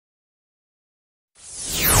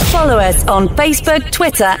Follow us on Facebook,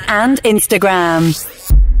 Twitter, and Instagram.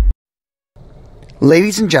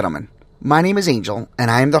 Ladies and gentlemen, my name is Angel,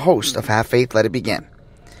 and I am the host of Have Faith, Let It Begin.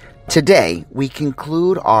 Today, we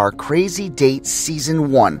conclude our Crazy Date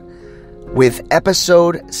Season 1 with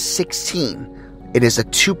episode 16. It is a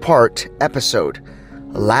two-part episode.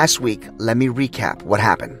 Last week, let me recap what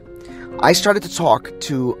happened. I started to talk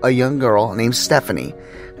to a young girl named Stephanie,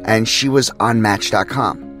 and she was on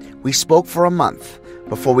Match.com. We spoke for a month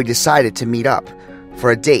before we decided to meet up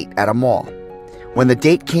for a date at a mall. When the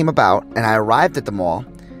date came about and I arrived at the mall,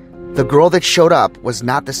 the girl that showed up was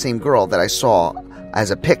not the same girl that I saw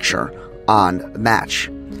as a picture on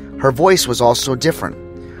Match. Her voice was also different.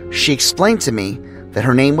 She explained to me that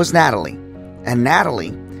her name was Natalie, and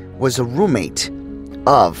Natalie was a roommate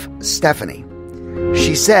of Stephanie.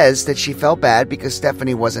 She says that she felt bad because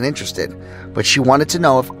Stephanie wasn't interested, but she wanted to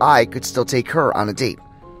know if I could still take her on a date.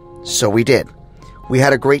 So we did. We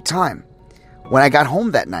had a great time. When I got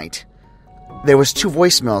home that night, there was 2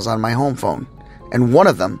 voicemails on my home phone, and one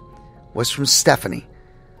of them was from Stephanie.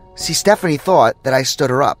 See, Stephanie thought that I stood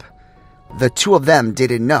her up. The 2 of them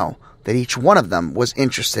didn't know that each one of them was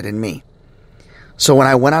interested in me. So when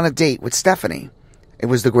I went on a date with Stephanie, it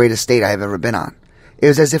was the greatest date I have ever been on. It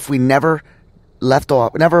was as if we never left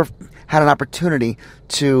off, never had an opportunity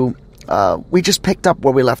to, we just picked up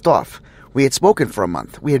where we left off. We had spoken for a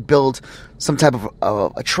month. We had built some type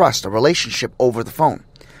of a trust, a relationship over the phone.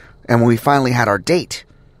 And when we finally had our date,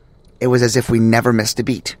 it was as if we never missed a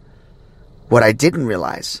beat. What I didn't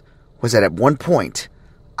realize was that at one point,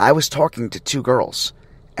 I was talking to 2 girls,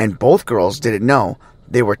 and both girls didn't know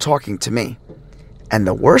they were talking to me. And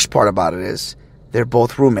the worst part about it is, they're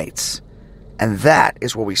both roommates. And that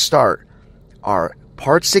is where we start our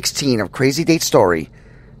part 16 of Crazy Date Story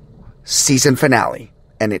season finale.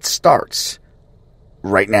 And it starts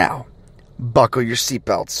right now. Buckle your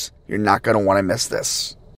seatbelts. You're not going to want to miss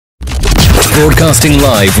this. Broadcasting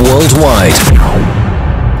live worldwide.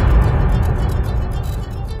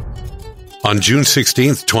 On June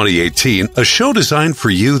 16th, 2018, a show designed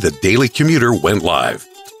for you, the Daily Commuter, went live.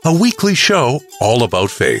 A weekly show all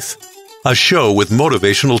about faith. A show with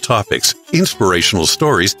motivational topics, inspirational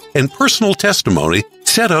stories, and personal testimony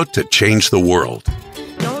set out to change the world.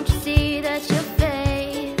 Don't you see that your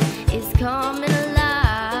faith is coming alive?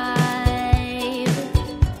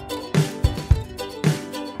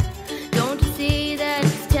 Don't you see that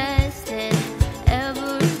it's tested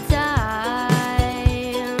every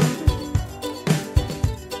time?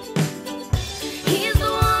 He's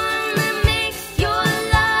the one that makes your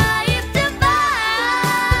life divine.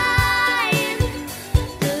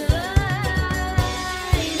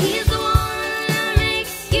 He's the one that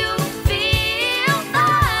makes you feel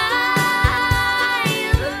fine.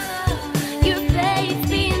 Your faith's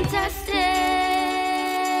being tested.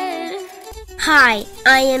 Hi,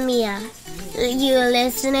 I am Mia. You're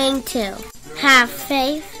listening to Have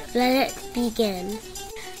Faith, Let It Begin.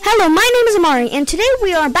 Hello, my name is Amari, and today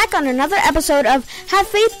we are back on another episode of Have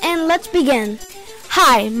Faith and Let's Begin.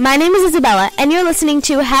 Hi, my name is Isabella, and you're listening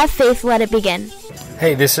to Have Faith, Let It Begin.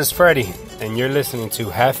 Hey, this is Freddie, and you're listening to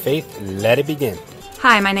Have Faith, Let It Begin.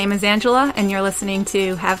 Hi, my name is Angela, and you're listening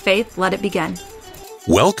to Have Faith, Let It Begin.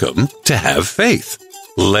 Welcome to Have Faith.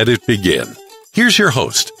 Let it begin. Here's your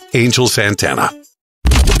host, Angel Santana.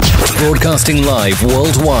 Broadcasting live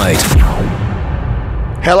worldwide.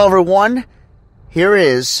 Hello, everyone. Here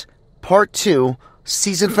is part 2,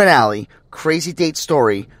 season finale, Crazy Date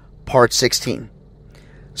Story, part 16.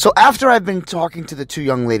 So after I've been talking to the 2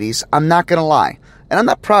 young ladies, I'm not going to lie, and I'm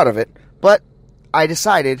not proud of it, but I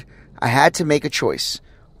decided I had to make a choice.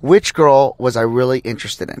 Which girl was I really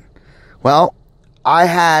interested in? Well, I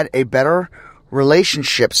had a better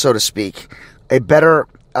relationship, so to speak, a better,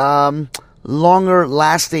 longer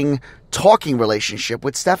lasting talking relationship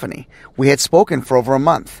with Stephanie. We had spoken for over a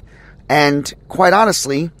month. And quite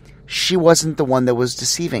honestly, she wasn't the one that was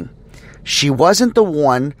deceiving. She wasn't the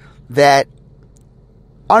one that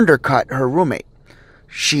undercut her roommate.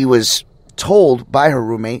 She was told by her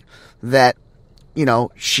roommate that,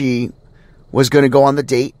 she was going to go on the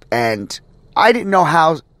date. And I didn't know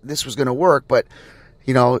how this was going to work, but,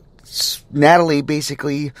 Natalie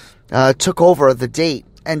basically took over the date.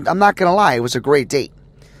 And I'm not going to lie, it was a great date.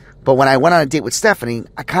 But when I went on a date with Stephanie,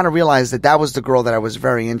 I kind of realized that was the girl that I was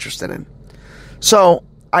very interested in. So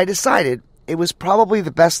I decided it was probably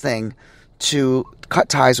the best thing to cut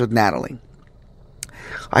ties with Natalie.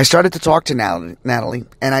 I started to talk to Natalie,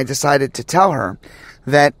 and I decided to tell her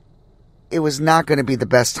that it was not going to be the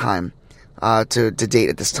best time to date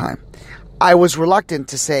at this time. I was reluctant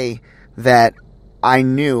to say that I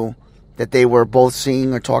knew that they were both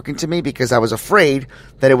seeing or talking to me because I was afraid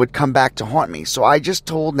that it would come back to haunt me. So I just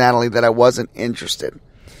told Natalie that I wasn't interested.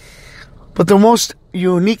 But the most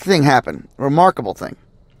unique thing happened, remarkable thing.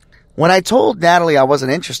 When I told Natalie I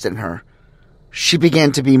wasn't interested in her, she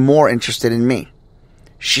began to be more interested in me.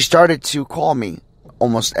 She started to call me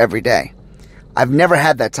almost every day. I've never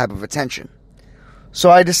had that type of attention.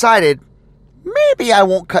 So I decided maybe I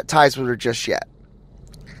won't cut ties with her just yet.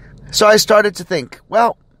 So I started to think,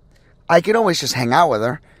 well, I could always just hang out with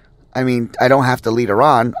her. I mean, I don't have to lead her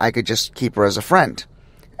on. I could just keep her as a friend.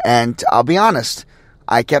 And I'll be honest,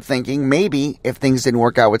 I kept thinking maybe if things didn't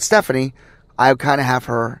work out with Stephanie, I would kind of have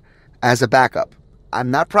her as a backup.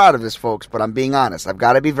 I'm not proud of this, folks, but I'm being honest. I've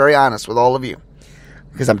got to be very honest with all of you.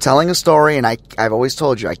 Because I'm telling a story, and I've always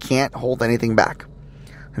told you I can't hold anything back.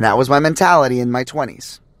 And that was my mentality in my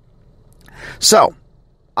 20s. So,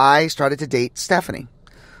 I started to date Stephanie.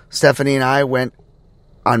 Stephanie and I went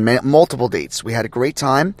on multiple dates. We had a great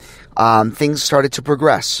time. Things started to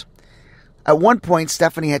progress. At one point,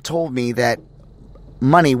 Stephanie had told me that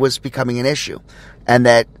money was becoming an issue, and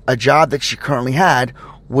that a job that she currently had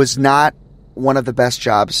was not one of the best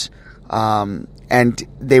jobs, and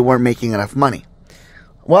they weren't making enough money.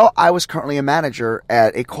 Well, I was currently a manager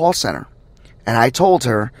at a call center, and I told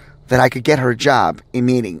her that I could get her a job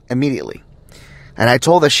immediately. And I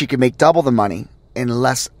told her she could make double the money in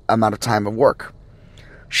less amount of time of work.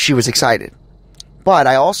 She was excited. But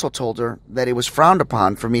I also told her that it was frowned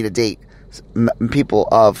upon for me to date people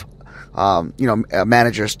of,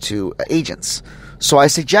 managers to agents. So I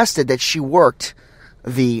suggested that she worked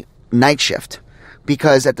the night shift,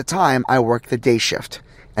 because at the time I worked the day shift.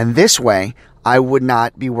 And this way, I would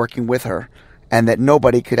not be working with her, and that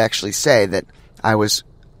nobody could actually say that I was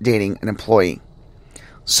dating an employee.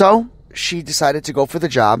 So she decided to go for the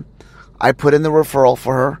job. I put in the referral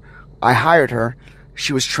for her. I hired her.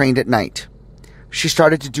 She was trained at night. She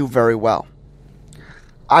started to do very well.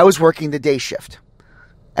 I was working the day shift.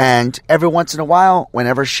 And every once in a while,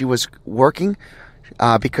 whenever she was working,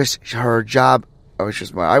 because her job, which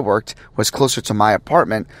is where I worked, was closer to my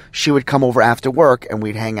apartment, she would come over after work and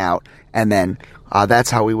we'd hang out. And then that's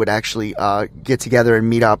how we would actually get together and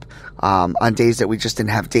meet up on days that we just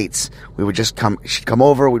didn't have dates. We would just she'd come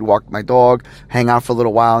over, we'd walk my dog, hang out for a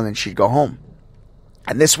little while, and then she'd go home.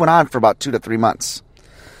 And this went on for about 2 to 3 months.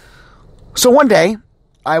 So one day,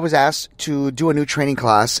 I was asked to do a new training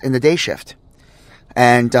class in the day shift.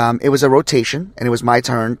 And it was a rotation, and it was my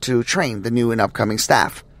turn to train the new and upcoming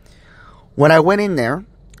staff. When I went in there,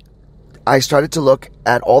 I started to look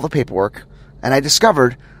at all the paperwork, and I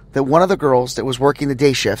discovered that one of the girls that was working the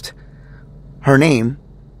day shift, her name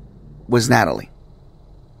was Natalie.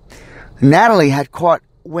 Natalie had caught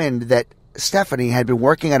wind that Stephanie had been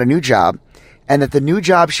working at a new job, and that the new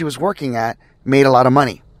job she was working at made a lot of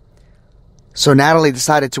money. So Natalie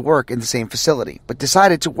decided to work in the same facility, but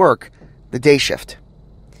decided to work the day shift.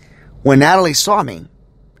 When Natalie saw me,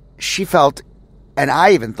 she felt, and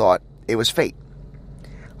I even thought, it was fate.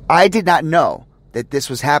 I did not know that this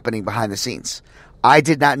was happening behind the scenes. I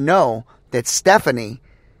did not know that Stephanie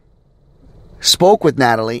spoke with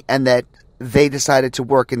Natalie and that they decided to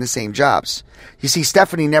work in the same jobs. You see,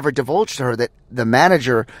 Stephanie never divulged to her that the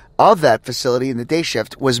manager of that facility in the day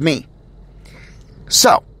shift was me.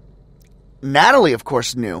 So, Natalie, of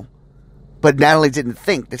course, knew, but Natalie didn't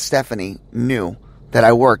think that Stephanie knew that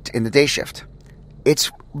I worked in the day shift.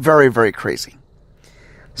 It's very, very crazy.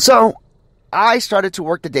 So, I started to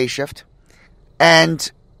work the day shift,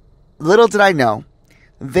 and little did I know,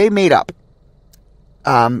 they made up.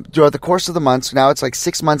 Throughout the course of the months, now it's like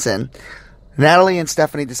 6 months in, Natalie and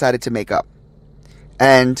Stephanie decided to make up.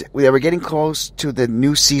 And they were getting close to the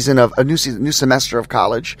new semester of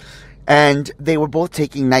college, and they were both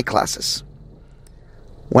taking night classes.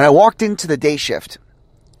 When I walked into the day shift,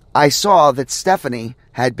 I saw that Stephanie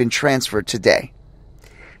had been transferred to day.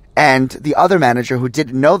 And the other manager, who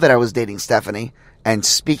didn't know that I was dating Stephanie and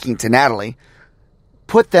speaking to Natalie,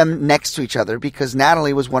 put them next to each other because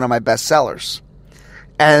Natalie was one of my best sellers.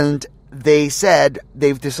 And they said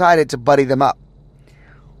they've decided to buddy them up.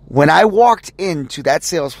 When I walked into that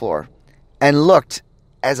sales floor and looked,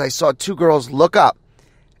 as I saw 2 girls look up,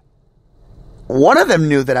 one of them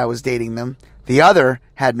knew that I was dating them. The other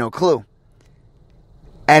had no clue.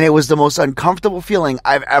 And it was the most uncomfortable feeling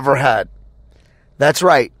I've ever had. That's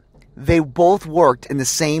right. They both worked in the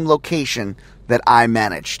same location that I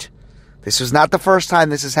managed. This was not the first time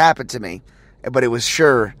this has happened to me, but it was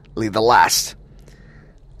surely the last.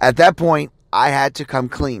 At that point, I had to come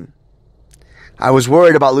clean. I was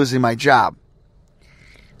worried about losing my job.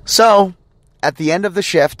 So, at the end of the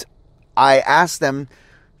shift, I asked them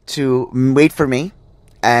to wait for me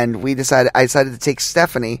and I decided to take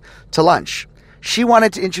Stephanie to lunch. She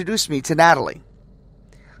wanted to introduce me to Natalie.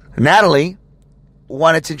 Natalie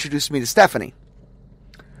wanted to introduce me to Stephanie.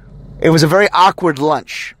 It was a very awkward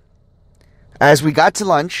lunch. As we got to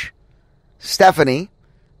lunch, Stephanie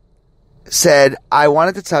said, I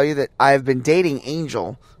wanted to tell you that I've been dating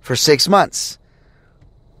Angel for 6 months.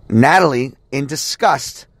 Natalie, in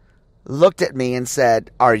disgust, looked at me and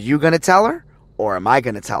said, are you going to tell her or am I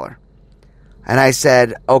going to tell her? And I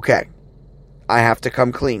said, okay, I have to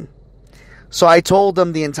come clean. So I told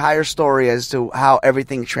them the entire story as to how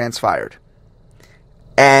everything transpired.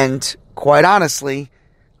 And quite honestly,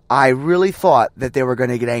 I really thought that they were going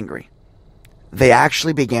to get angry. They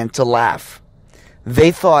actually began to laugh.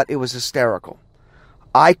 They thought it was hysterical.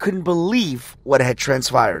 I couldn't believe what had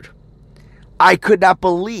transpired. I could not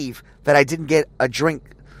believe that I didn't get a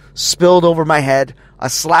drink spilled over my head, a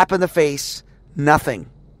slap in the face, nothing.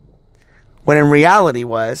 When in reality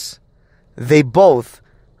was, they both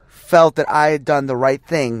felt that I had done the right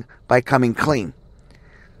thing by coming clean.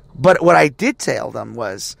 But what I did tell them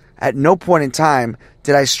was, at no point in time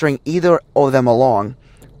did I string either of them along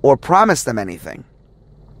or promise them anything.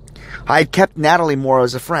 I had kept Natalie more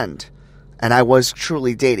as a friend, and I was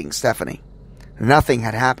truly dating Stephanie. Nothing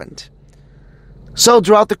had happened. So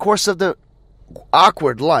throughout the course of the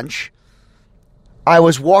awkward lunch, I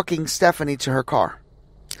was walking Stephanie to her car.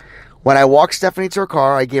 When I walked Stephanie to her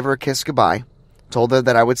car, I gave her a kiss goodbye, told her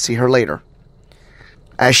that I would see her later.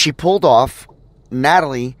 As she pulled off,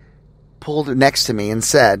 Natalie pulled next to me and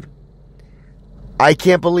said, I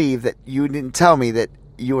can't believe that you didn't tell me that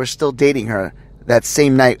you were still dating her that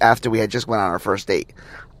same night after we had just went on our first date.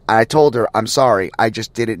 I told her, I'm sorry, I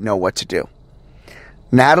just didn't know what to do.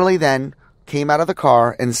 Natalie then came out of the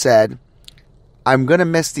car and said, I'm going to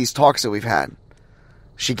miss these talks that we've had.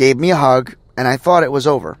 She gave me a hug, and I thought it was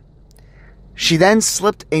over. She then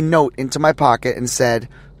slipped a note into my pocket and said,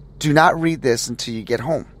 do not read this until you get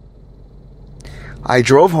home. I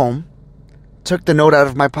drove home, took the note out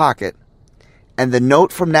of my pocket, and the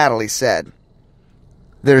note from Natalie said,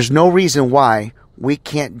 there's no reason why we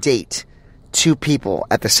can't date two people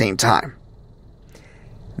at the same time.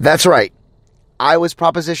 That's right. I was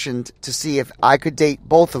propositioned to see if I could date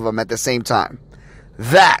both of them at the same time.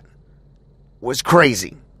 That was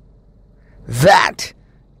crazy. That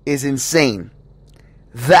is insane.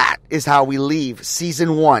 That is how we leave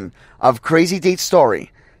season 1 of Crazy Date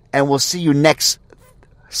Story, and we'll see you next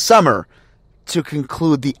summer to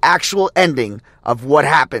conclude the actual ending of what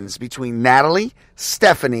happens between Natalie,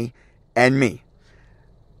 Stephanie, and me.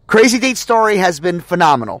 Crazy Date Story has been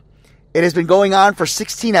phenomenal. It has been going on for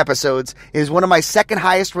 16 episodes. It is one of my second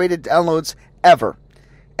highest rated downloads ever.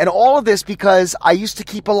 And all of this because I used to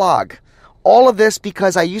keep a log. All of this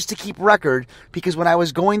because I used to keep record, because when I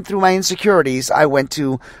was going through my insecurities, I went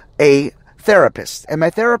to a therapist. And my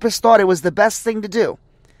therapist thought it was the best thing to do.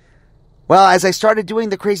 Well, as I started doing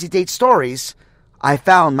the Crazy Date Stories, I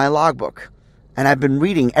found my logbook. And I've been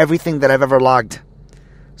reading everything that I've ever logged.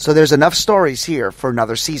 So there's enough stories here for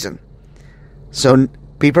another season. So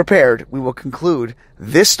be prepared. We will conclude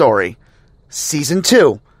this story, season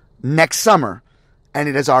 2, next summer. And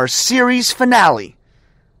it is our series finale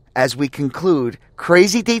as we conclude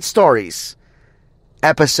Crazy Date Stories,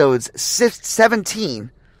 episodes 17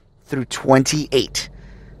 through 28.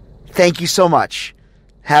 Thank you so much.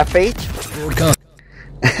 Have faith.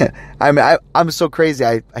 I'm so crazy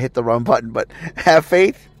I hit the wrong button, but have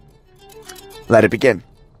faith. Let it begin.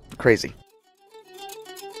 Crazy.